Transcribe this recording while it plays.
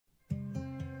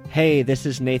Hey, this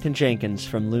is Nathan Jenkins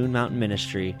from Loon Mountain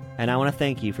Ministry, and I want to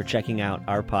thank you for checking out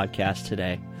our podcast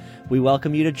today. We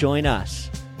welcome you to join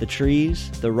us, the trees,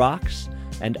 the rocks,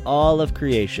 and all of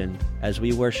creation as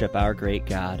we worship our great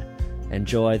God.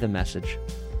 Enjoy the message.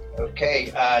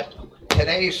 Okay,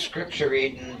 today's scripture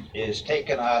reading is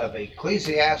taken out of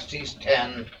Ecclesiastes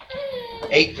 10,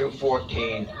 8 through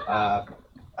 14.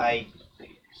 I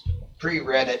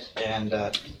pre-read it, and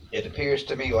it appears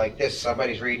to me like this.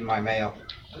 Somebody's reading my mail.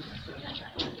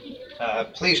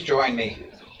 Please join me.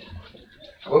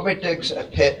 Whoever digs a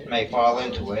pit may fall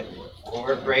into it.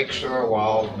 Whoever breaks through a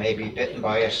wall may be bitten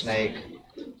by a snake.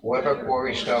 Whoever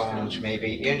quarries stones may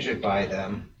be injured by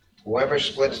them. Whoever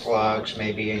splits logs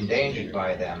may be endangered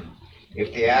by them.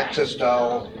 If the axe is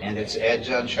dull and its edge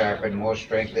unsharpened, more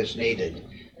strength is needed,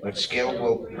 but skill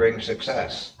will bring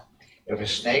success. If a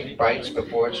snake bites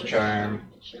before its charm,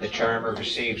 the charmer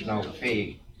receives no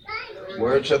fee.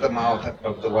 Words of the mouth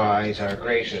of the wise are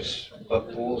gracious,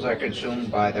 but fools are consumed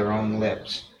by their own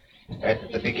lips.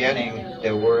 At the beginning,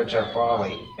 their words are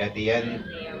folly. At the end,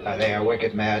 they are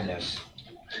wicked madness.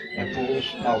 And fools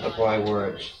multiply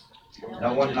words.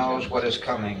 No one knows what is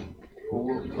coming.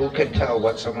 Who can tell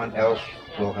what someone else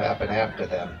will happen after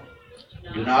them?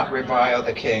 Do not revile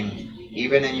the king,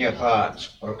 even in your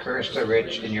thoughts, or curse the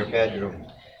rich in your bedroom,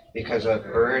 because a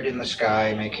bird in the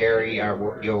sky may carry your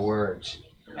words,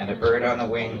 and a bird on the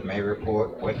wing may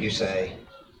report what you say.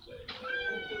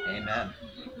 Amen.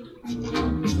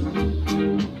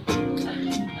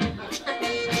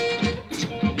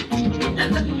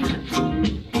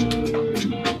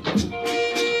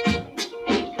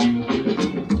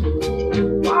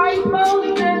 White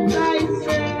mountains I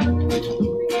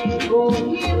said, go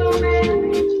heal me.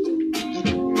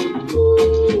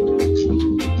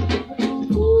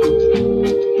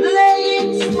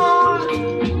 Playing smart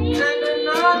and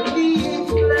not being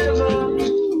clever.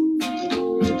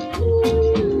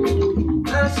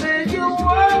 I said you're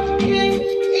working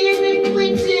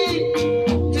iniquity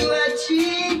to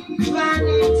achieve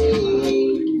vanity.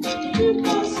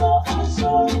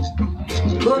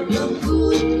 But the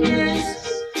goodness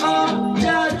of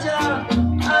Jaja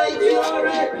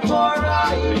endureth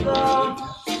forever.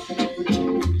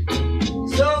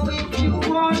 So if you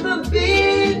want the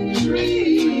victory,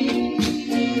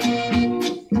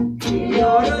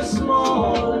 you're a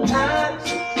small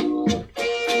axe,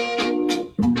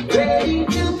 ready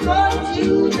to cut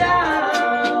you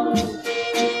down,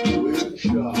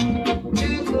 to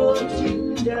cut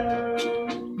you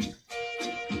down.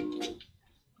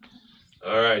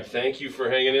 All right, thank you for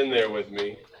hanging in there with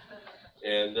me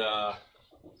and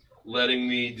letting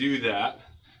me do that.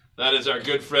 That is our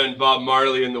good friend Bob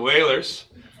Marley and the Wailers.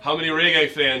 How many reggae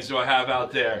fans do I have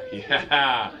out there?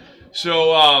 Yeah.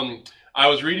 So I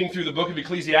was reading through the book of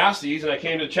Ecclesiastes, and I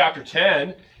came to chapter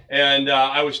 10, and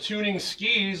I was tuning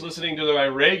skis, listening to my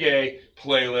reggae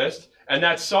playlist, and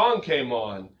that song came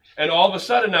on. And all of a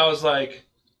sudden I was like,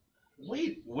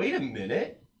 wait a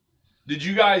minute. Did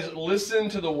you guys listen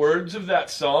to the words of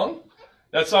that song?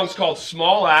 That song's called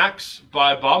Small Axe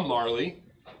by Bob Marley,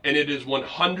 and it is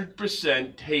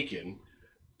 100% taken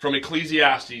from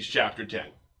Ecclesiastes chapter 10.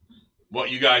 What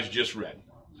you guys just read.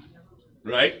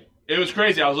 Right? It was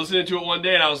crazy. I was listening to it one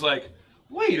day and I was like,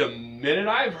 wait a minute,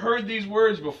 I've heard these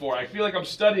words before. I feel like I'm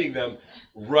studying them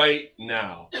right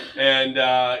now. And,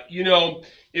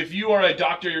 if you are a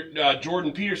Dr.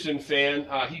 Jordan Peterson fan,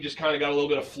 he just kind of got a little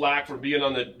bit of flack for being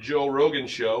on the Joe Rogan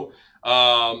show.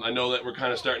 I know that we're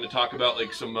kind of starting to talk about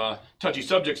like some touchy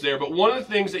subjects there, but one of the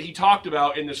things that he talked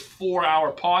about in this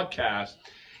 4-hour podcast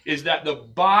is that the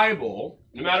Bible,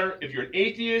 no matter if you're an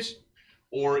atheist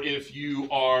or if you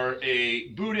are a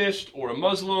Buddhist or a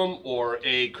Muslim or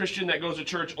a Christian that goes to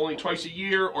church only twice a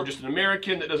year or just an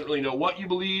American that doesn't really know what you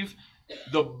believe,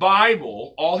 the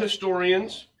Bible, all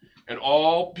historians and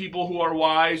all people who are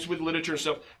wise with literature and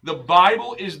stuff, the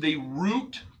Bible is the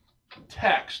root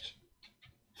text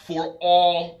for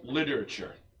all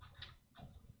literature.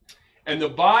 And the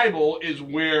Bible is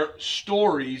where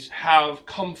stories have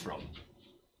come from.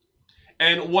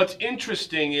 And what's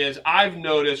interesting is I've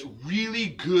noticed really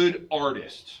good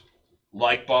artists,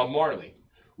 like Bob Marley,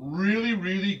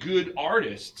 really good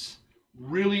artists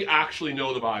really actually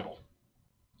know the Bible.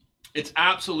 It's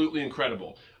absolutely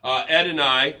incredible. Ed and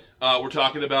I were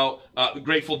talking about the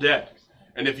Grateful Dead.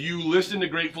 And if you listen to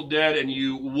Grateful Dead and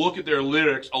you look at their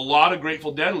lyrics, a lot of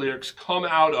Grateful Dead lyrics come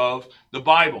out of the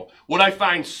Bible. What I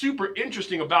find super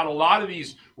interesting about a lot of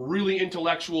these really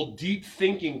intellectual,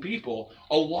 deep-thinking people,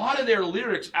 a lot of their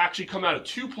lyrics actually come out of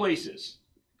two places.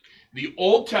 The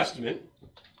Old Testament,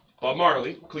 Bob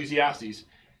Marley, Ecclesiastes,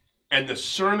 and the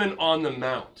Sermon on the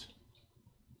Mount.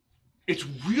 it's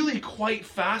really quite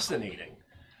fascinating.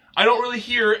 I don't really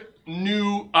hear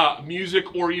new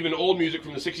music or even old music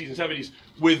from the 60s and 70s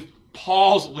with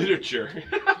Paul's literature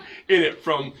in it,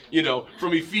 from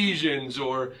Ephesians,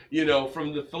 or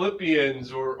from the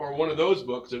Philippians, or one of those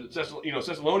books, or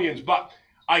Thessalonians. But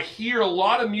I hear a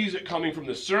lot of music coming from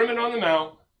the Sermon on the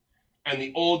Mount and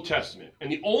the Old Testament.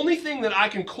 And the only thing that I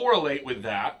can correlate with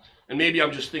that, and maybe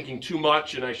I'm just thinking too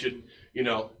much, and I should,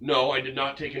 no, I did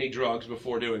not take any drugs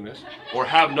before doing this, or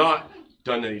have not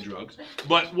done any drugs.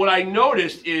 But what I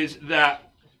noticed is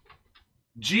that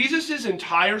Jesus'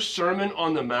 entire Sermon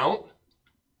on the Mount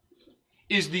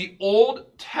is the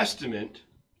Old Testament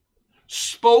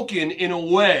spoken in a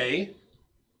way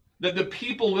that the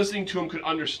people listening to him could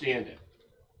understand it.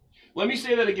 Let me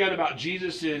say that again about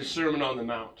Jesus' Sermon on the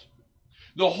Mount.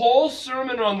 The whole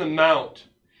Sermon on the Mount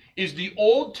is the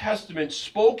Old Testament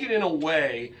spoken in a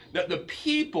way that the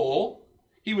people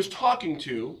he was talking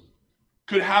to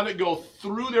could have it go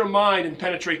through their mind and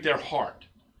penetrate their heart.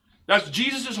 That's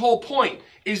Jesus' whole point,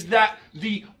 is that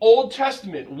the Old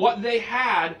Testament, what they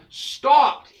had,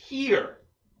 stopped here.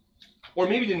 Or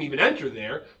maybe didn't even enter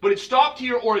there, but it stopped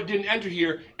here, or it didn't enter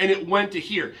here, and it went to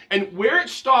here. And where it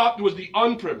stopped was the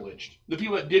unprivileged, the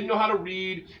people that didn't know how to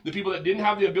read, the people that didn't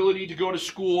have the ability to go to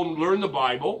school and learn the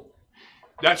Bible.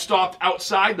 That stopped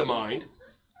outside the mind.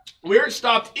 Where it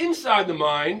stopped inside the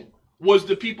mind was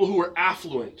the people who were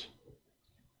affluent.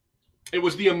 It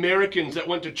was the Americans that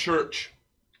went to church.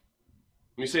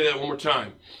 Let me say that one more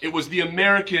time. It was the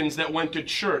Americans that went to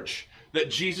church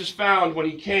that Jesus found when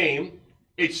he came.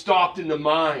 It stopped in the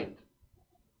mind,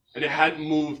 and it hadn't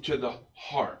moved to the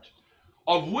heart.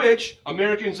 Of which,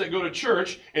 Americans that go to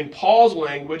church, in Paul's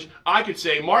language, I could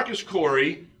say Marcus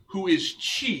Corey, who is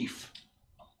chief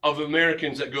of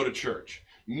Americans that go to church.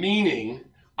 Meaning,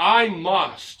 I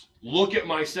must look at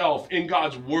myself in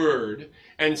God's word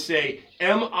and say,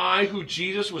 am I who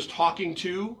Jesus was talking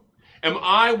to? Am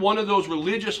I one of those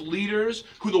religious leaders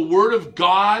who the Word of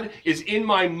God is in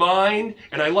my mind,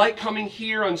 and I like coming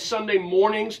here on Sunday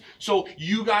mornings so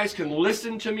you guys can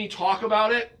listen to me talk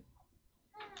about it?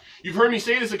 You've heard me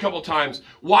say this a couple times.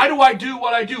 Why do I do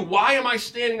what I do? Why am I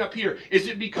standing up here? Is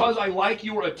it because I like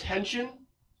your attention?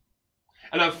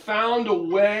 And I've found a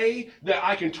way that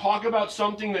I can talk about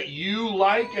something that you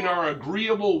like and are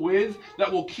agreeable with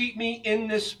that will keep me in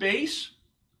this space?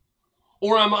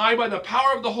 Or am I, by the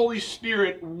power of the Holy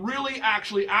Spirit, really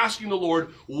actually asking the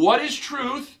Lord, what is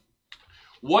truth?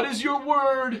 What is your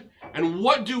word? And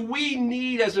what do we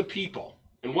need as a people?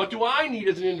 And what do I need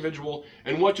as an individual?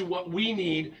 And what we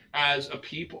need as a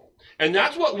people? And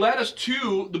that's what led us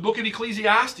to the book of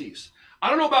Ecclesiastes. I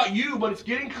don't know about you, but it's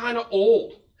getting kind of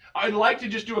old. I'd like to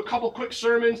just do a couple quick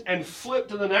sermons and flip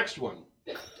to the next one.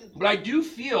 But I do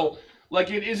feel like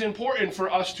it is important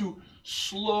for us to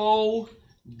slow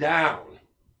down.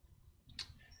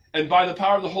 And by the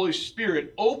power of the Holy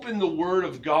Spirit, open the Word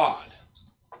of God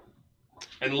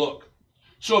and look.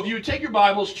 So if you would take your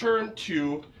Bibles, turn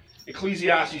to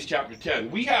Ecclesiastes chapter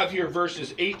 10. We have here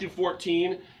verses 8 through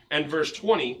 14 and verse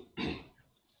 20.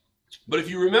 But if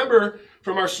you remember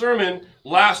from our sermon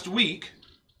last week,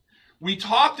 we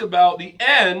talked about the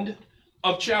end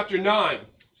of chapter 9.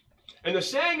 And the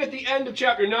saying at the end of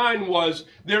chapter 9 was,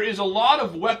 there is a lot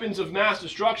of weapons of mass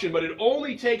destruction, but it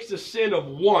only takes the sin of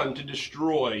one to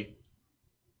destroy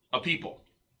a people.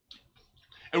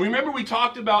 And remember, we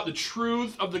talked about the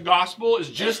truth of the gospel is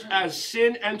just as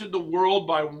sin entered the world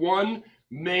by one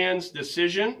man's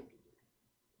decision,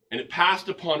 and it passed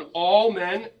upon all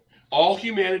men, all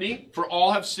humanity, for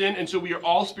all have sinned, and so we are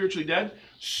all spiritually dead,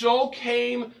 so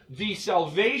came the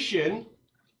salvation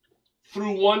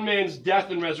through one man's death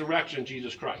and resurrection,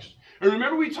 Jesus Christ. And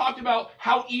remember, we talked about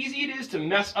how easy it is to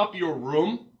mess up your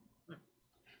room,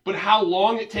 but how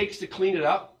long it takes to clean it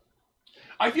up.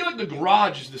 I feel like the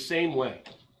garage is the same way.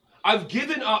 I've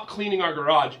given up cleaning our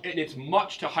garage, and it's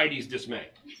much to Heidi's dismay.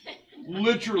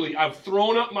 Literally, I've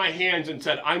thrown up my hands and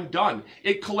said, I'm done.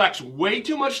 It collects way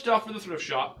too much stuff for the thrift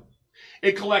shop.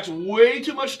 It collects way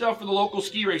too much stuff for the local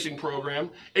ski racing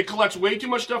program. It collects way too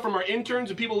much stuff from our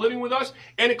interns and people living with us.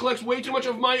 And it collects way too much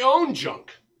of my own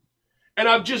junk. And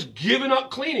I've just given up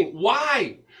cleaning.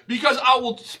 Why? Because I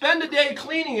will spend a day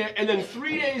cleaning it, and then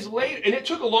 3 days later, and it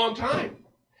took a long time.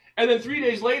 And then 3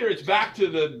 days later, it's back to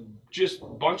the just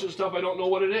bunch of stuff I don't know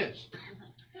what it is.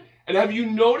 And have you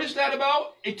noticed that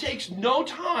about? It takes no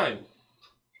time.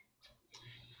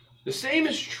 The same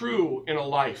is true in a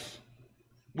life.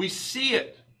 We see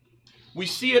it. We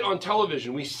see it on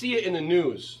television. We see it in the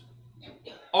news.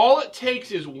 All it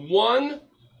takes is one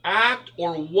act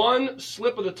or one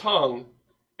slip of the tongue,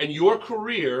 and your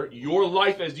career, your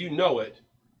life as you know it,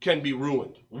 can be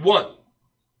ruined. One.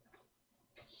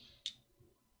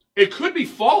 It could be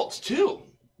false too.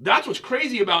 That's what's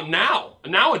crazy about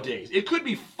nowadays. It could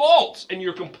be false and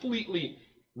you're completely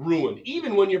ruined,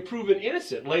 even when you're proven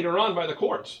innocent later on by the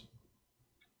courts.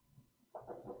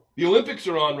 The Olympics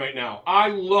are on right now. I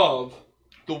love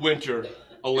the Winter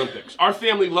Olympics. Our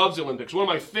family loves the Olympics. One of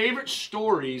my favorite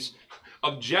stories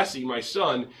of Jesse, my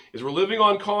son, is we're living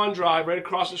on Conn Drive right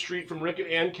across the street from Rick and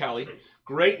Ann Kelly.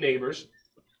 Great neighbors.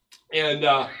 And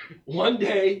one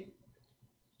day,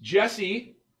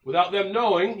 Jesse, without them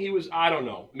knowing, he was, I don't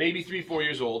know, maybe 3-4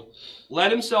 years old,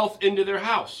 let himself into their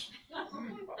house.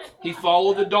 He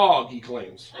followed the dog, he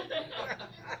claims.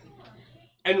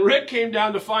 And Rick came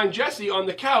down to find Jesse on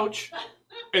the couch,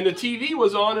 and the TV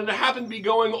was on, and it happened to be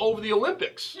going over the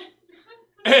Olympics.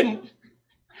 And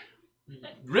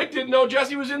Rick didn't know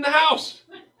Jesse was in the house.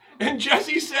 And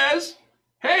Jesse says,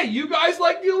 hey, you guys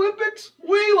like the Olympics?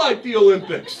 We like the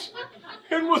Olympics.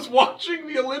 And was watching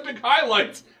the Olympic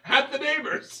highlights at the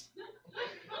neighbors.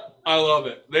 I love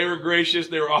it. They were gracious.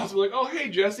 They were awesome. Like, oh, hey,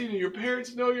 Jesse, do your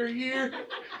parents know you're here?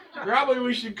 Probably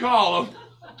we should call them.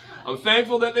 I'm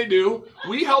thankful that they do.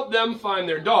 We help them find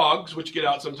their dogs, which get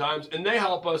out sometimes, and they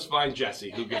help us find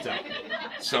Jesse, who gets out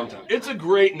sometimes. It's a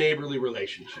great neighborly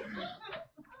relationship.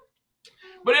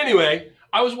 But anyway,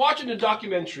 I was watching a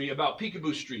documentary about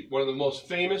Peekaboo Street, one of the most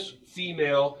famous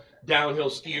female downhill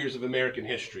skiers of American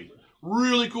history.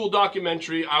 Really cool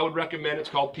documentary. I would recommend it. It's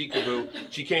called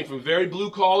Peekaboo. She came from very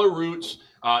blue-collar roots.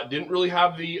 Didn't really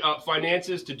have the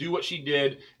finances to do what she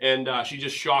did, and she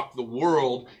just shocked the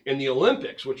world in the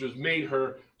Olympics, which was made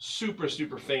her super,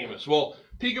 super famous. Well,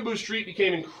 Peekaboo Street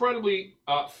became incredibly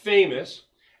famous,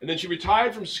 and then she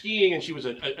retired from skiing, and she was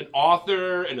an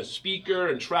author and a speaker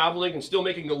and traveling and still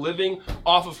making a living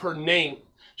off of her name.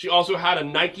 She also had a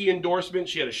Nike endorsement.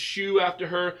 She had a shoe after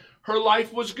her. Her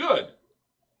life was good.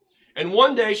 And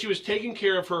one day she was taking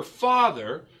care of her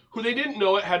father, who they didn't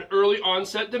know it had early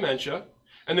onset dementia,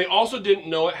 and they also didn't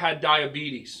know it had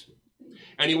diabetes.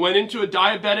 And he went into a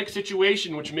diabetic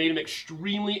situation, which made him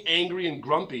extremely angry and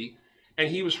grumpy, and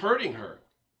he was hurting her.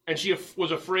 And she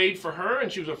was afraid for her,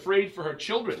 and she was afraid for her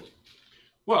children.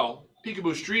 Well,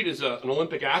 Peekaboo Street is an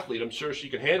Olympic athlete. I'm sure she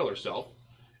can handle herself.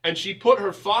 And she put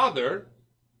her father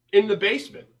in the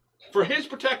basement for his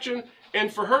protection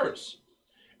and for hers.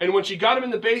 And when she got him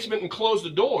in the basement and closed the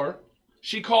door,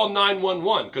 she called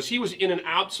 911 because he was in an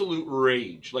absolute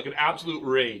rage, like an absolute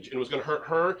rage, and it was going to hurt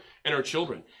her and her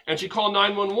children. And she called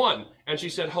 911, and she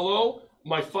said, hello,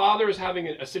 my father is having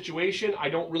a situation. I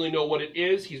don't really know what it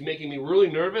is. He's making me really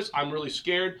nervous. I'm really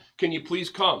scared. Can you please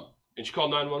come? And she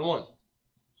called 911.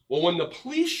 Well, when the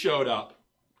police showed up,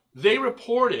 they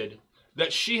reported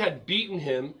that she had beaten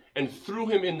him and threw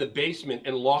him in the basement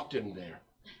and locked him there.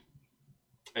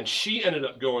 And she ended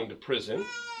up going to prison,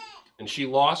 and she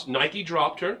lost, Nike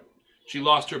dropped her, she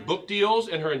lost her book deals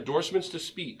and her endorsements to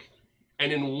speak.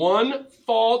 And in one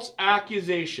false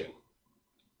accusation,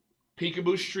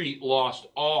 Peekaboo Street lost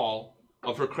all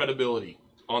of her credibility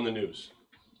on the news.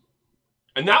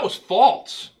 And that was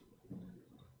false.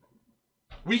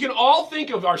 We can all think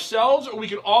of ourselves, or we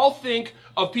can all think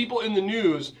of people in the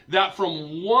news that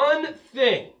from one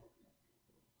thing,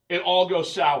 it all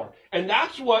goes sour. And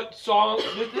that's what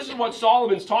this is what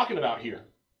Solomon's talking about here.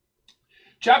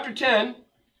 Chapter 10,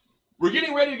 we're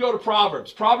getting ready to go to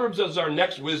Proverbs. Proverbs is our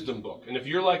next wisdom book. And if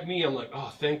you're like me, I'm like,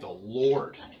 oh, thank the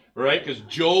Lord, right? Because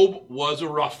Job was a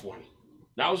rough one.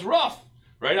 That was rough,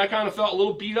 right? I kind of felt a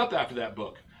little beat up after that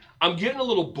book. I'm getting a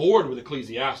little bored with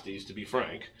Ecclesiastes, to be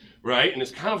frank, right? And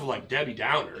it's kind of like Debbie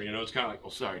Downer, you know? It's kind of like, oh,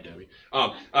 sorry, Debbie.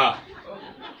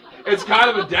 It's kind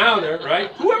of a downer,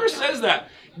 right? Whoever says that?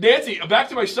 Nancy, back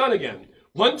to my son again.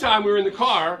 One time we were in the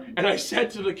car, and I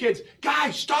said to the kids,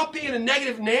 guys, stop being a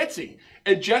negative Nancy.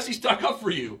 And Jesse stuck up for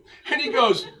you. And he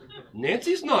goes,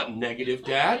 Nancy's not negative,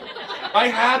 Dad. I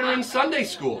had her in Sunday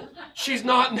school. She's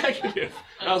not negative.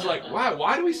 And I was like, wow,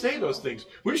 why do we say those things?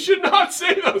 We should not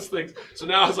say those things. So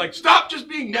now I was like, stop just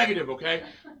being negative, okay?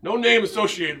 No name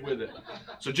associated with it.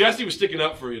 So Jesse was sticking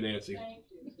up for you, Nancy.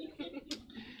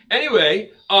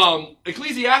 Anyway,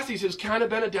 Ecclesiastes has kind of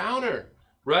been a downer,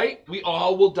 right? We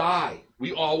all will die.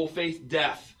 We all will face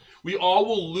death. We all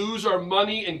will lose our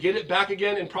money and get it back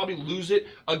again and probably lose it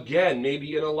again,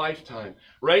 maybe in a lifetime,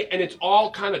 right? And it's all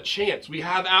kind of chance. We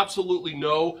have absolutely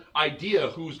no idea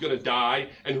who's going to die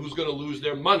and who's going to lose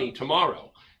their money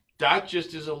tomorrow. That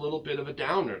just is a little bit of a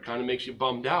downer. Kind of makes you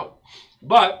bummed out.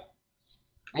 But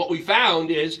what we found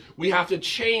is we have to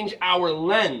change our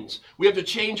lens. We have to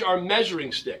change our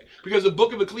measuring stick. Because the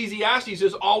book of Ecclesiastes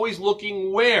is always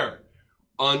looking where?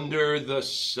 Under the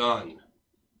sun.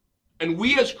 And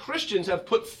we as Christians have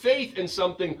put faith in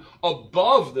something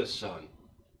above the sun.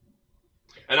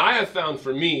 And I have found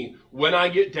for me, when I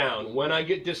get down, when I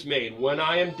get dismayed, when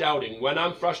I am doubting, when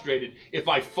I'm frustrated, if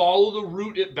I follow the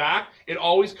route it back, it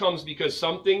always comes because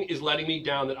something is letting me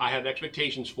down that I have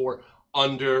expectations for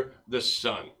under the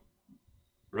sun.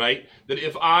 Right? That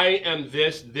if I am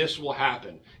this, this will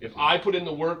happen. If I put in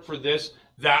the work for this,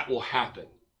 that will happen.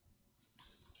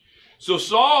 So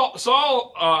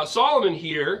Solomon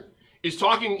here is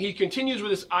talking, he continues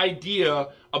with this idea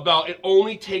about it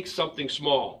only takes something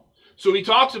small. So he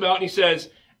talks about, and he says,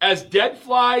 as dead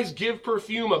flies give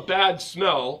perfume a bad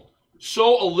smell,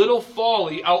 so a little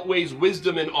folly outweighs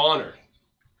wisdom and honor.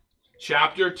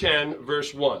 Chapter 10,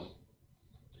 verse 1.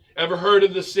 Ever heard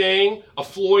of the saying, a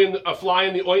fly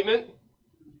in the ointment?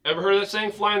 Ever heard of that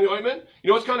saying, fly in the ointment? You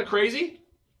know what's kind of crazy?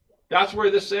 That's where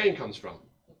this saying comes from.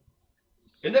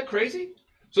 Isn't that crazy?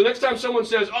 So next time someone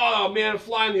says, oh man, a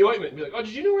fly in the ointment, be like, oh,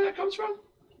 did you know where that comes from?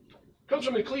 It comes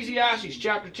from Ecclesiastes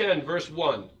chapter 10, verse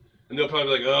 1. And they'll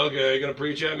probably be like, oh, okay, you going to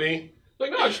preach at me?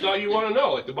 Like, no, I just thought you want to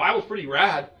know. Like, the Bible's pretty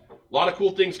rad. A lot of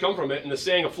cool things come from it. And the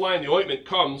saying, a fly in the ointment,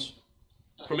 comes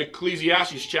from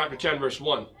Ecclesiastes chapter 10, verse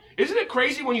 1. Isn't it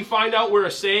crazy when you find out where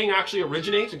a saying actually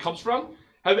originates and comes from?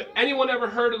 Have anyone ever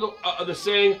heard of the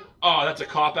saying, oh, that's a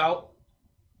cop-out?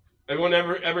 Anyone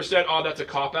ever said, oh, that's a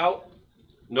cop-out?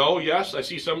 No, yes. I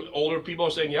see some older people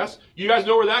saying yes. You guys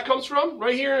know where that comes from?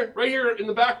 Right here in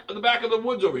the back of the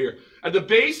woods over here. At the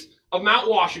base of Mount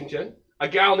Washington, a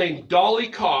gal named Dolly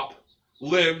Kopp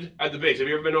lived at the base. Have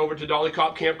you ever been over to Dolly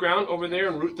Kopp Campground over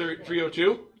there on Route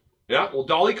 302? Yeah, well,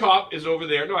 Dolly Kopp is over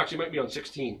there. No, actually, it might be on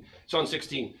 16. It's on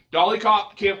 16. Dolly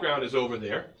Kopp Campground is over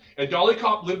there. And Dolly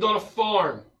Kopp lived on a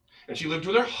farm. And she lived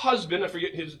with her husband, I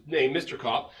forget his name, Mr.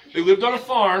 Kopp. They lived on a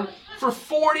farm for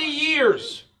 40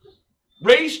 years.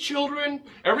 Raised children.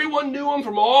 Everyone knew them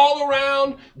from all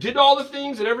around. Did all the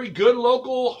things that every good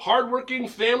local, hardworking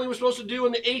family was supposed to do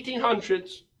in the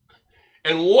 1800s.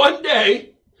 And one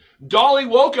day, Dolly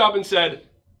woke up and said,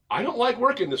 I don't like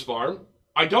working this farm.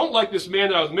 I don't like this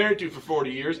man that I was married to for 40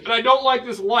 years. And I don't like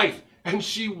this life. And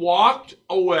she walked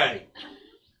away.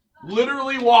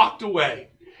 Literally walked away.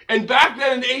 And back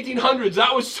then in the 1800s,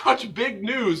 that was such big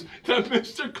news that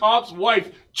Mr. Kopp's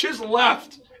wife just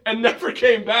left and never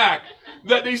came back,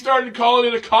 that they started calling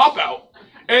it a cop-out.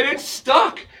 And it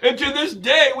stuck. And to this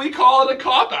day, we call it a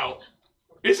cop-out.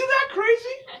 Isn't that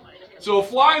crazy? So a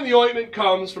fly in the ointment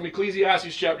comes from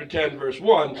Ecclesiastes chapter 10, verse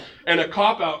 1, and a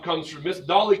cop-out comes from Miss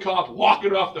Dolly Kopp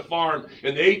walking off the farm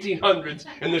in the 1800s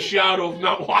in the shadow of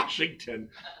Mount Washington.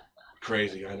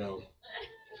 Crazy, I know.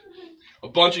 A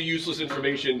bunch of useless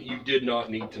information you did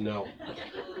not need to know.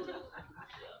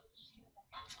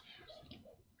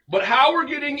 But how we're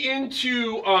getting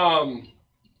into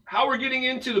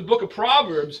the book of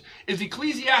Proverbs is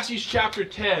Ecclesiastes chapter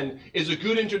 10 is a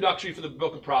good introductory for the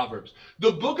book of Proverbs.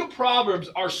 The book of Proverbs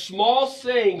are small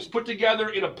sayings put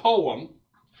together in a poem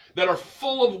that are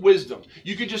full of wisdom.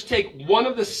 You could just take one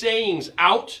of the sayings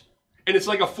out, and it's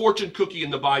like a fortune cookie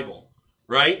in the Bible,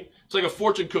 right? It's like a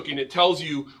fortune cookie, and it tells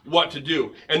you what to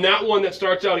do. And that one that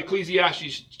starts out,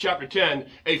 Ecclesiastes chapter 10,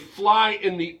 a fly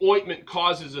in the ointment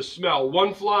causes a smell.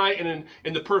 One fly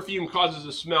in the perfume causes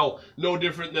a smell, no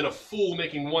different than a fool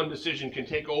making one decision can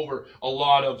take over a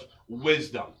lot of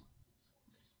wisdom.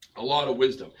 A lot of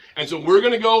wisdom. And so we're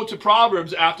going to go to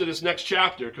Proverbs after this next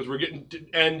chapter, because we're getting to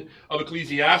the end of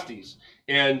Ecclesiastes.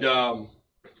 And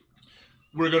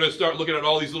we're going to start looking at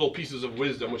all these little pieces of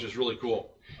wisdom, which is really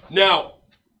cool. Now,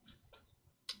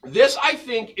 this, I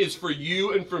think, is for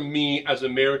you and for me as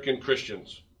American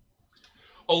Christians.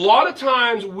 A lot of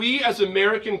times, we as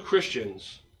American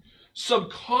Christians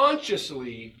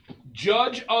subconsciously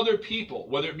judge other people,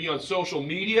 whether it be on social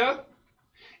media,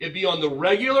 it be on the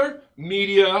regular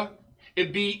media,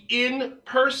 it be in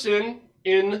person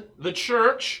in the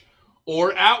church,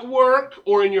 or at work,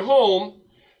 or in your home,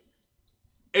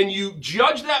 and you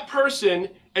judge that person.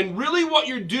 And really what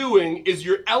you're doing is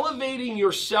you're elevating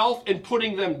yourself and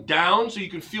putting them down so you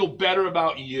can feel better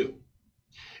about you.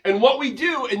 And what we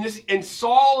do, and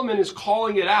Solomon is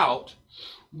calling it out,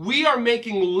 we are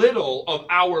making little of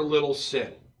our little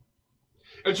sin.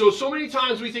 And so many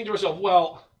times we think to ourselves,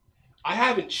 well, I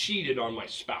haven't cheated on my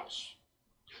spouse.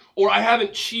 Or I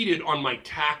haven't cheated on my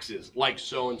taxes like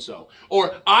so-and-so.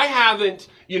 Or I haven't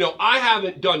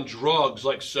done drugs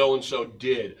like so-and-so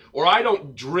did. Or I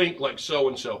don't drink like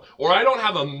so-and-so. Or I don't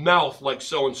have a mouth like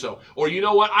so-and-so. Or you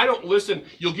know what? I don't listen.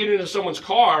 You'll get into someone's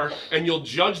car and you'll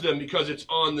judge them because it's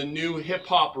on the new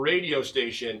hip-hop radio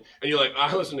station. And you're like,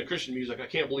 I listen to Christian music. I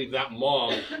can't believe that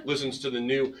mom listens to the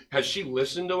new. Has she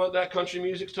listened to what that country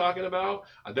music's talking about?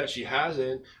 I bet she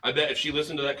hasn't. I bet if she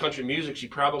listened to that country music, she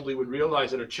probably would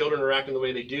realize that her children are acting the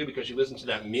way they do because she listens to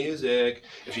that music.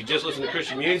 If she just listened to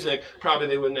Christian music, probably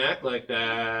they wouldn't act like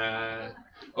that.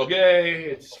 Okay,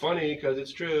 it's funny because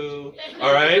it's true.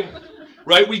 All right?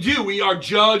 Right? We are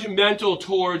judgmental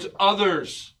towards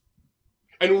others.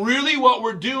 And really what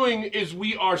we're doing is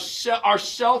our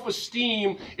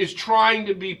self-esteem is trying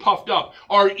to be puffed up.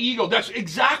 Our ego, that's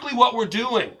exactly what we're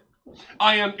doing.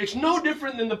 It's no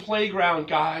different than the playground,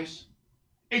 guys.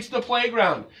 It's the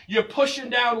playground. You're pushing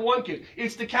down one kid.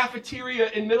 It's the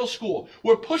cafeteria in middle school.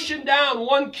 We're pushing down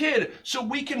one kid so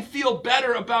we can feel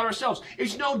better about ourselves.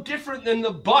 It's no different than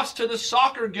the bus to the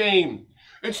soccer game.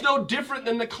 It's no different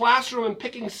than the classroom and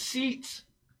picking seats.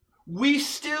 We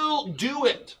still do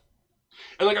it.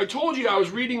 And like I told you, I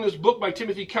was reading this book by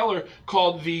Timothy Keller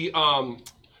called The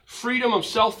Freedom of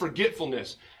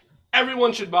Self-Forgetfulness.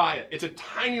 Everyone should buy it. It's a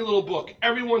tiny little book.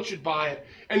 Everyone should buy it.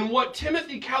 And what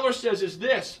Timothy Keller says is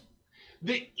this: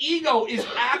 the ego is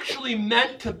actually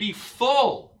meant to be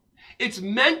full. It's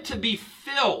meant to be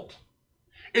filled.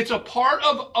 It's a part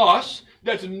of us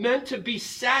that's meant to be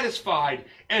satisfied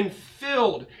and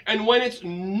filled. And when it's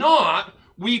not,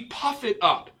 we puff it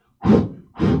up.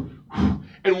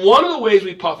 And one of the ways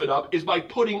we puff it up is by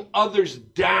putting others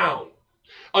down.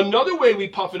 Another way we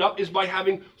puff it up is by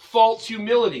having false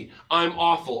humility. I'm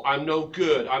awful. I'm no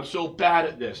good. I'm so bad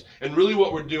at this. And really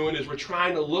what we're doing is we're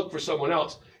trying to look for someone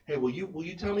else. Hey, will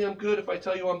you tell me I'm good if I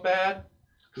tell you I'm bad?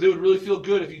 Because it would really feel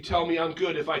good if you tell me I'm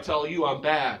good if I tell you I'm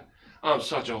bad. I'm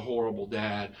such a horrible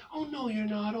dad. Oh, no, you're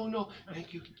not. Oh, no.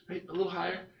 Thank you. Right? A little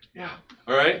higher. Yeah.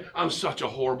 All right. I'm such a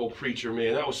horrible preacher,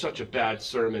 man. That was such a bad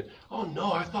sermon. Oh,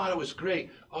 no, I thought it was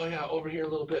great. Oh, yeah, over here a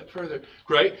little bit further.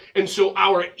 Right? And so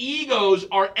our egos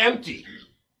are empty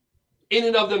in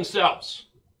and of themselves.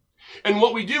 And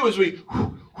what we do is we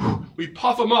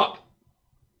puff them up.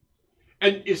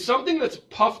 And is something that's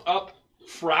puffed up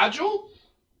fragile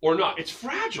or not? It's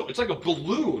fragile. It's like a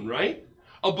balloon, right?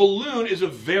 A balloon is a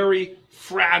very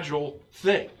fragile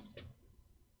thing.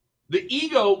 The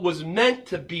ego was meant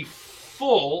to be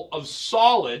full of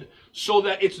solid so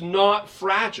that it's not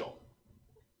fragile.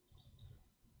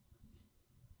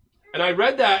 And I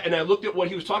read that and I looked at what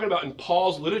he was talking about in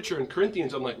Paul's literature in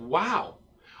Corinthians. I'm like, wow.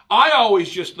 I always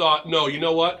just thought, no, you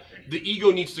know what? The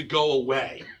ego needs to go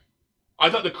away. I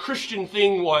thought the Christian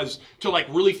thing was to like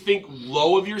really think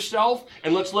low of yourself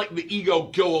and let's let the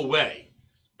ego go away.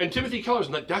 And Timothy Keller's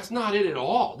like, that's not it at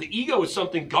all. The ego is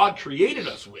something God created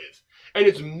us with. And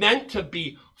it's meant to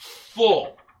be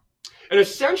full. And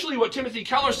essentially what Timothy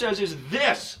Keller says is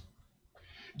this: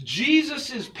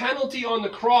 Jesus' penalty on the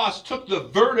cross took the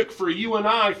verdict for you and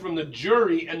I from the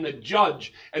jury and the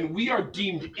judge. And we are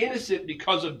deemed innocent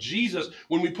because of Jesus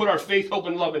when we put our faith, hope,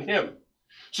 and love in him.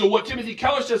 So what Timothy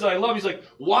Keller says that I love, he's like,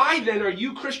 why then are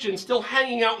you Christians still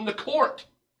hanging out in the court?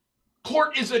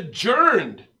 Court is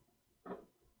adjourned.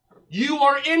 You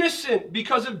are innocent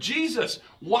because of Jesus.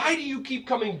 Why do you keep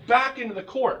coming back into the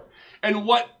court? And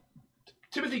what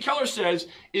Timothy Keller says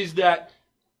is that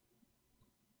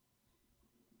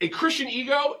a Christian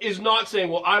ego is not saying,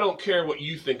 well, I don't care what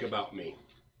you think about me.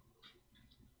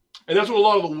 And that's what a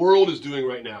lot of the world is doing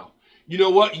right now. You know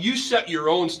what? You set your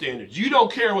own standards. You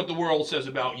don't care what the world says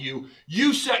about you.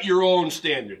 You set your own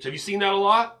standards. Have you seen that a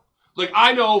lot? Like,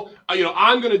 I know,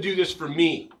 I'm going to do this for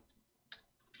me.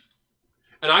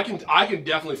 And I can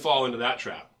definitely fall into that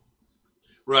trap,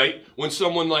 right? When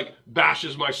someone like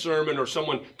bashes my sermon or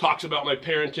someone talks about my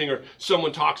parenting or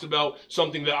someone talks about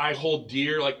something that I hold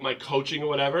dear, like my coaching or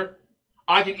whatever,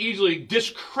 I can easily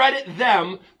discredit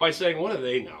them by saying, what do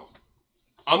they know?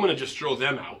 I'm going to just throw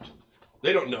them out.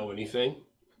 They don't know anything,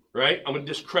 right? I'm going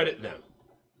to discredit them.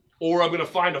 Or I'm going to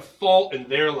find a fault in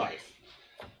their life.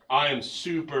 I am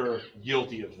super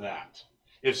guilty of that.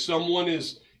 If someone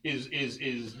is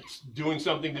doing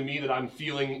something to me that I'm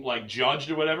feeling like judged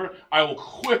or whatever, I will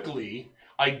quickly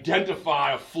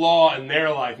identify a flaw in their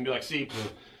life and be like, see,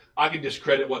 I can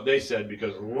discredit what they said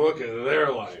because look at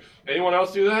their life. Anyone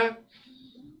else do that?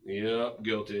 Yep,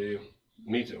 guilty.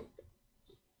 Me too.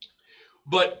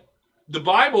 But the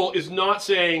Bible is not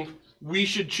saying we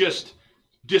should just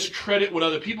discredit what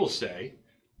other people say.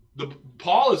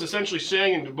 Paul is essentially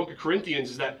saying in the book of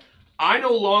Corinthians is that I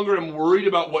no longer am worried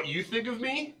about what you think of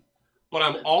me. but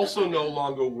I'm also no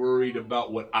longer worried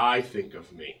about what I think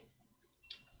of me.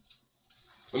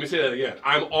 Let me say that again.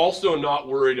 I'm also not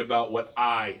worried about what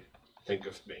I think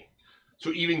of me.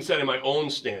 So even setting my own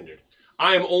standard.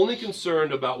 I am only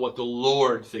concerned about what the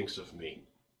Lord thinks of me.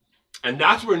 And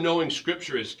that's where knowing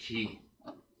Scripture is key.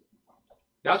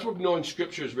 That's where knowing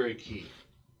Scripture is very key.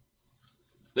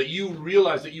 That you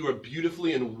realize that you are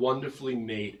beautifully and wonderfully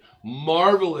made.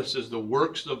 Marvelous is the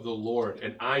works of the Lord,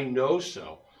 and I know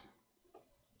so.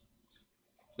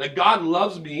 That God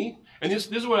loves me, and this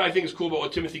is what I think is cool about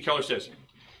what Timothy Keller says.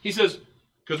 He says,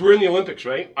 because we're in the Olympics,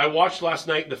 right? I watched last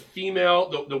night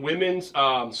the women's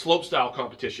slopestyle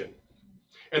competition.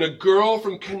 And a girl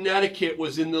from Connecticut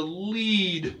was in the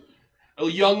lead. A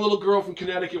young little girl from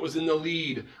Connecticut was in the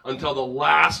lead until the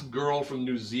last girl from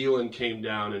New Zealand came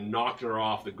down and knocked her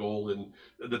off the gold and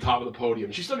the top of the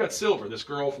podium. She still got silver, this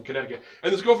girl from Connecticut.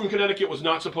 And this girl from Connecticut was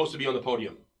not supposed to be on the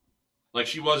podium. Like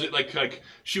she wasn't, like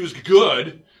she was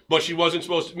good, but she wasn't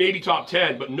supposed to, maybe top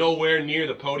 10, but nowhere near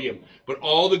the podium. But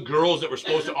all the girls that were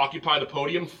supposed to occupy the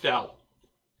podium fell.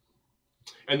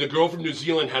 And the girl from New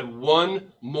Zealand had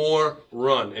one more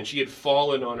run, and she had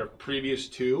fallen on her previous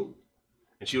two.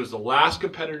 And she was the last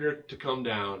competitor to come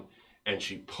down, and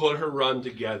she put her run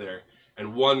together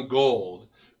and won gold,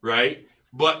 right?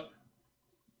 But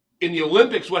in the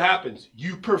Olympics, what happens?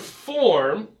 You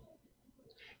perform,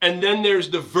 and then there's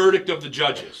the verdict of the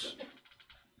judges.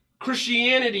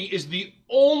 Christianity is the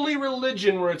only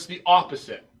religion where it's the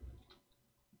opposite.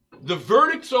 The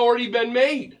verdict's already been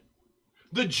made.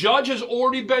 The judge has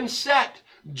already been set.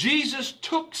 Jesus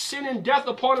took sin and death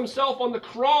upon himself on the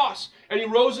cross, and he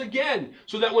rose again,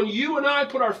 so that when you and I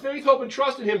put our faith, hope, and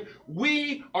trust in him,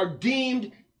 we are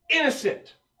deemed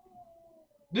innocent.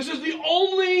 This is the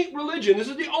only religion, this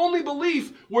is the only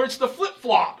belief where it's the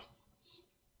flip-flop.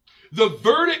 The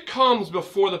verdict comes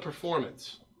before the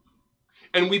performance.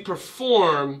 And we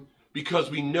perform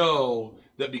because we know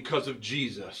that because of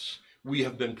Jesus, we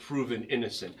have been proven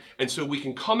innocent. And so we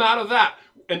can come out of that.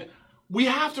 And we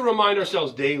have to remind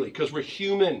ourselves daily, because we're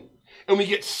human. And we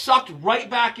get sucked right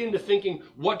back into thinking,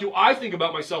 what do I think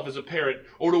about myself as a parent?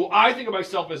 Or do I think of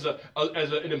myself as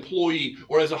an employee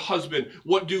or as a husband?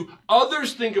 What do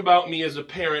others think about me as a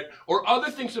parent? Or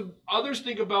others think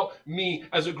about me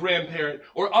as a grandparent?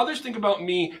 Or others think about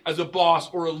me as a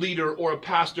boss or a leader or a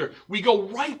pastor? We go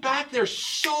right back there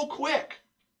so quick.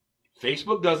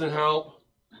 Facebook doesn't help.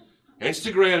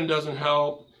 Instagram doesn't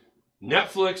help.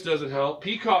 Netflix doesn't help.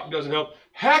 Peacock doesn't help.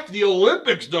 Heck, the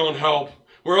Olympics don't help.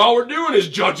 Where all we're doing is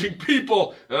judging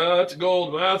people. That's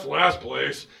gold, that's last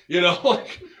place. You know,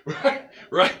 like,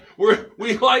 right?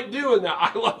 We like doing that.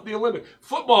 I love the Olympics.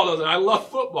 Football doesn't. I love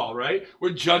football, right?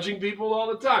 We're judging people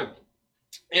all the time.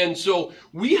 And so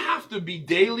we have to be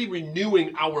daily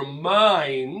renewing our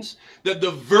minds that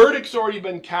the verdict's already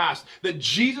been cast, that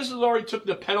Jesus has already took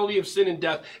the penalty of sin and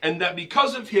death, and that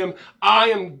because of him, I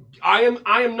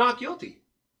am not guilty.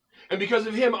 And because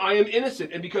of him, I am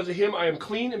innocent. And because of him, I am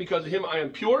clean. And because of him, I am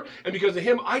pure. And because of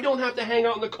him, I don't have to hang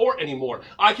out in the court anymore.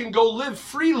 I can go live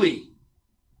freely.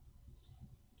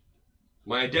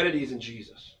 My identity is in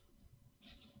Jesus.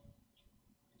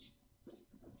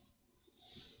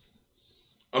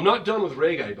 I'm not done with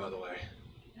reggae, by the way.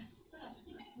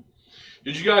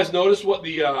 Did you guys notice what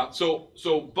the...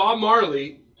 So Bob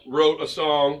Marley wrote a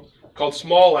song called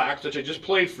Small Axe, which I just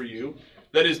played for you,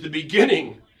 that is the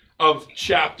beginning of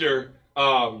chapter,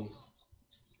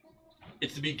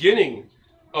 it's the beginning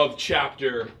of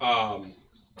chapter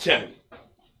 10.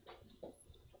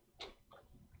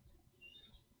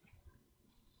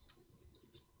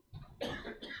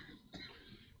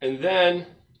 And then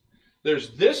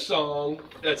there's this song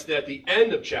that's at the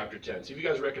end of chapter 10. See if you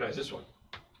guys recognize this one.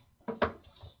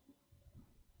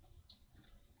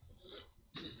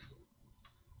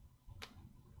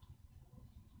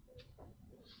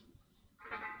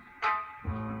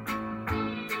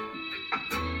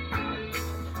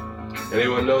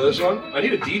 Anyone know this one? I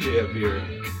need a DJ up here.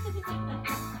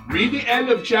 Read the end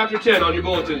of chapter 10 on your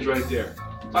bulletins right there.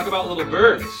 Talk about little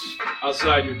birds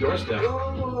outside your doorstep.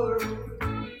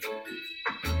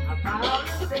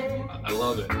 I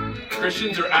love it.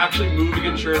 Christians are actually moving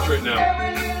in church right now.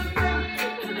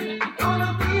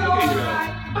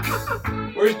 Look at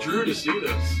you. Where's Drew to see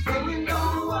this?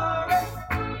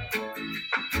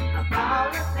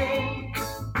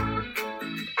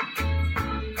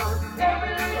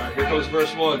 Here comes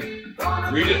verse 1.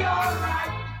 Read it.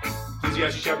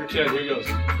 Ecclesiastes chapter 10. Here it goes.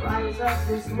 Rise up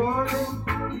this morning.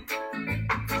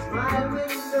 Smile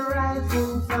with the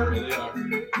rising sun. Here they are.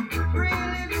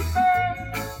 Really be first.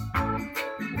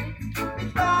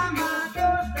 It's by my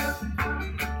doorstep.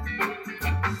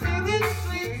 Singing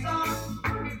sweet songs.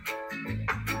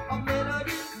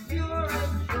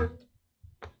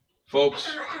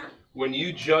 Folks, when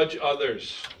you judge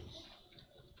others,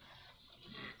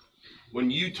 when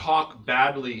you talk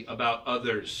badly about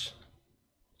others,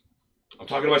 I'm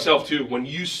talking to myself too, when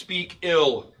you speak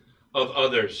ill of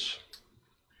others,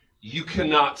 you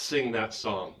cannot sing that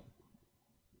song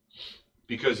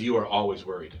because you are always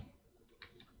worried.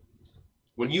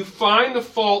 When you find the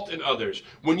fault in others,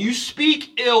 when you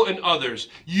speak ill in others,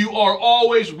 you are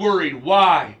always worried.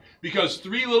 Why? Because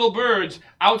 3 little birds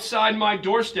outside my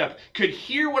doorstep could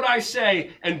hear what I say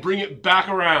and bring it back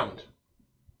around.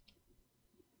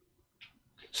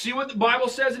 See what the Bible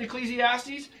says in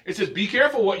Ecclesiastes? It says, be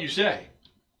careful what you say.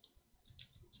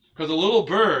 Because a little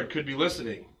bird could be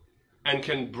listening and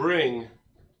can bring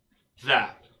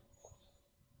that.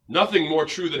 Nothing more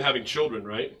true than having children,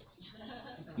 right?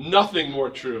 Nothing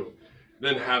more true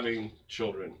than having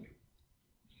children.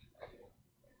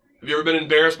 Have you ever been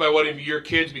embarrassed by one of your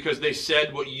kids because they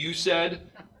said what you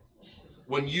said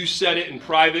when you said it in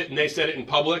private and they said it in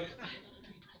public?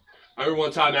 I remember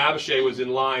one time Abishai was in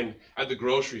line at the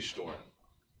grocery store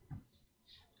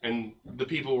and the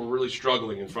people were really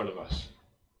struggling in front of us.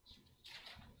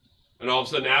 And all of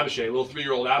a sudden Abishai, little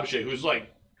 3-year-old Abishai, who's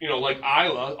like, like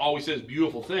Isla, always says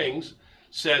beautiful things,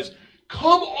 says,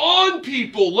 "Come on,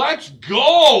 people, let's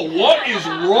go. What is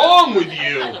wrong with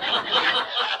you?"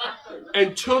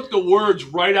 And took the words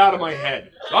right out of my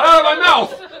head. Not out of my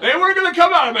mouth. They weren't going to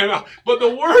come out of my mouth. But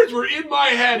the words were in my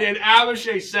head, and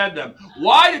Abishai said them.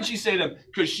 Why did she say them?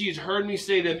 Because she's heard me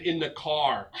say them in the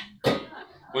car.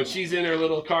 When she's in her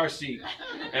little car seat,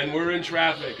 and we're in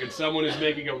traffic, and someone is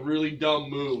making a really dumb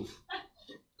move.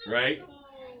 Right?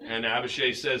 And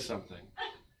Abishai says something.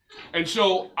 And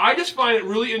so I just find it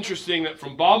really interesting that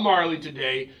from Bob Marley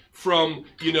today, from,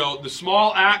 the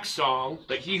Small Axe song,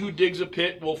 that he who digs a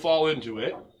pit will fall into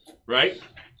it, right?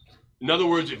 In other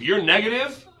words, if you're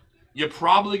negative, you're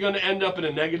probably going to end up in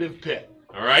a negative pit,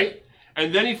 all right?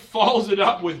 And then he follows it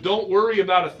up with, don't worry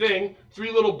about a thing,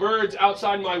 3 little birds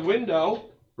outside my window,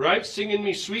 right? Singing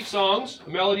me sweet songs, a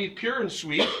melody pure and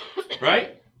sweet,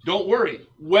 right? Don't worry.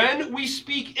 When we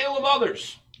speak ill of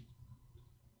others,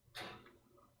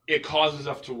 it causes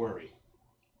us to worry.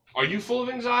 Are you full of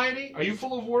anxiety? Are you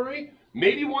full of worry?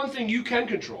 Maybe one thing you can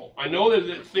control. I know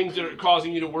there's things that are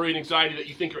causing you to worry and anxiety that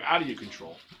you think are out of your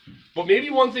control. But maybe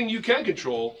one thing you can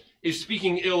control is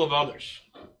speaking ill of others.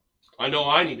 I know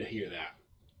I need to hear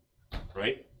that.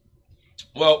 Right?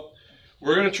 Well,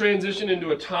 we're going to transition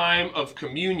into a time of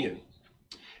communion.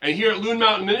 And here at Loon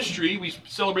Mountain Ministry, we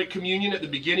celebrate communion at the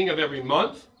beginning of every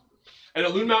month. And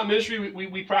at Loon Mountain Ministry,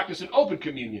 we practice an open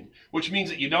communion, which means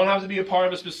that you don't have to be a part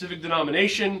of a specific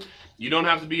denomination. You don't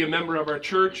have to be a member of our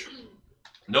church.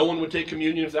 No one would take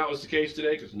communion if that was the case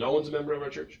today, because no one's a member of our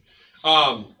church.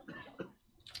 But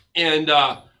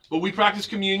we practice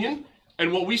communion,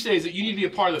 and what we say is that you need to be a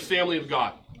part of the family of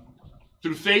God.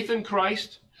 Through faith in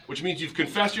Christ, which means you've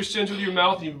confessed your sins with your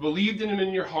mouth, and you've believed in him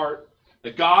in your heart,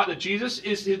 that Jesus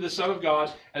is the Son of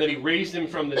God, and that he raised him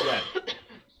from the dead.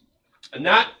 And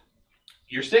that,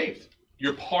 you're saved.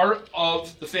 You're part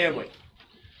of the family.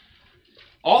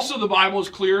 Also, the Bible is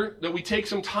clear that we take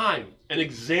some time and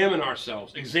examine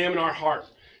ourselves, examine our heart.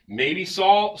 Maybe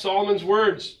Solomon's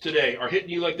words today are hitting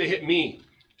you like they hit me.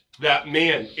 That,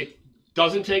 man, it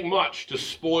doesn't take much to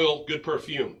spoil good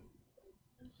perfume.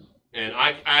 And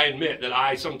I admit that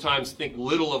I sometimes think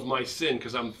little of my sin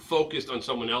because I'm focused on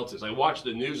someone else's. I watch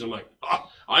the news and I'm like,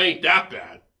 I ain't that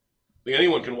bad. I think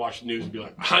anyone can watch the news and be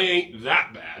like, I ain't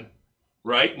that bad.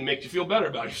 Right? And make you feel better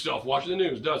about yourself watching the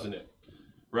news, doesn't it?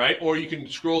 Right? Or you can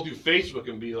scroll through Facebook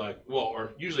and be like,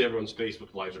 or usually everyone's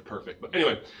Facebook lives are perfect. But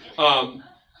anyway,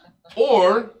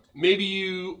 or maybe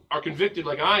you are convicted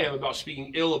like I am about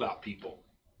speaking ill about people,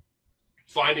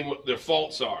 finding what their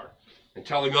faults are and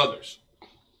telling others.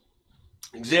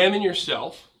 Examine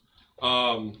yourself.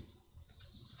 Our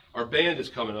band is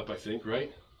coming up, I think,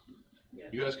 right? Yeah.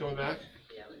 You guys coming back?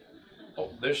 Yeah.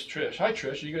 Oh, there's Trish. Hi,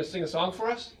 Trish. Are you going to sing a song for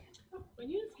us? When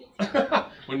Eunice gets here.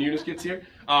 When Eunice gets here.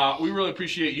 We really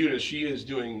appreciate Eunice. She is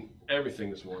doing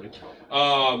everything this morning.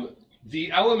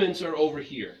 The elements are over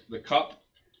here, the cup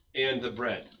and the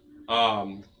bread.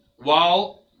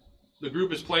 While the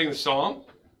group is playing the song,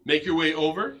 make your way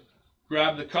over,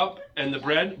 grab the cup and the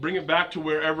bread, bring it back to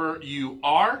wherever you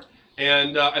are,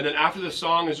 and then after the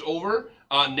song is over,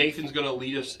 Nathan's going to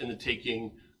lead us in the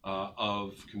taking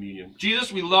of communion.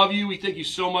 Jesus, we love you. We thank you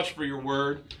so much for your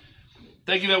word.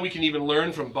 Thank you that we can even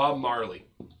learn from Bob Marley.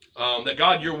 That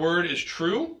God, your word is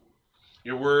true,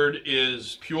 your word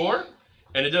is pure,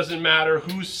 and it doesn't matter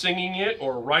who's singing it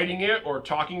or writing it or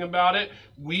talking about it.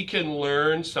 We can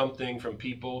learn something from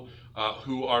people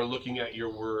who are looking at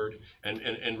your word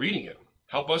and reading it.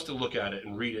 Help us to look at it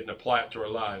and read it and apply it to our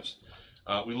lives.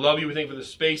 We love you. We thank you for the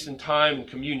space and time and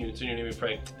communion. It's in your name we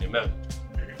pray. Amen.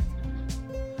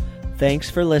 Thanks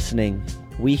for listening.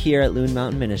 We here at Loon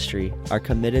Mountain Ministry are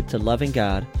committed to loving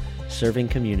God, serving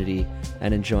community,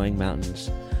 and enjoying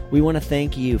mountains. We want to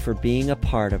thank you for being a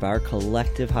part of our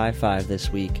collective high five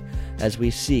this week as we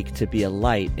seek to be a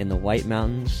light in the White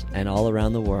Mountains and all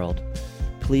around the world.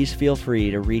 Please feel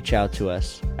free to reach out to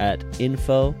us at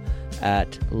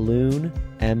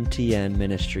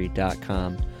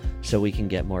info@loonmtnministry.com so we can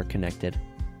get more connected.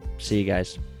 See you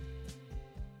guys.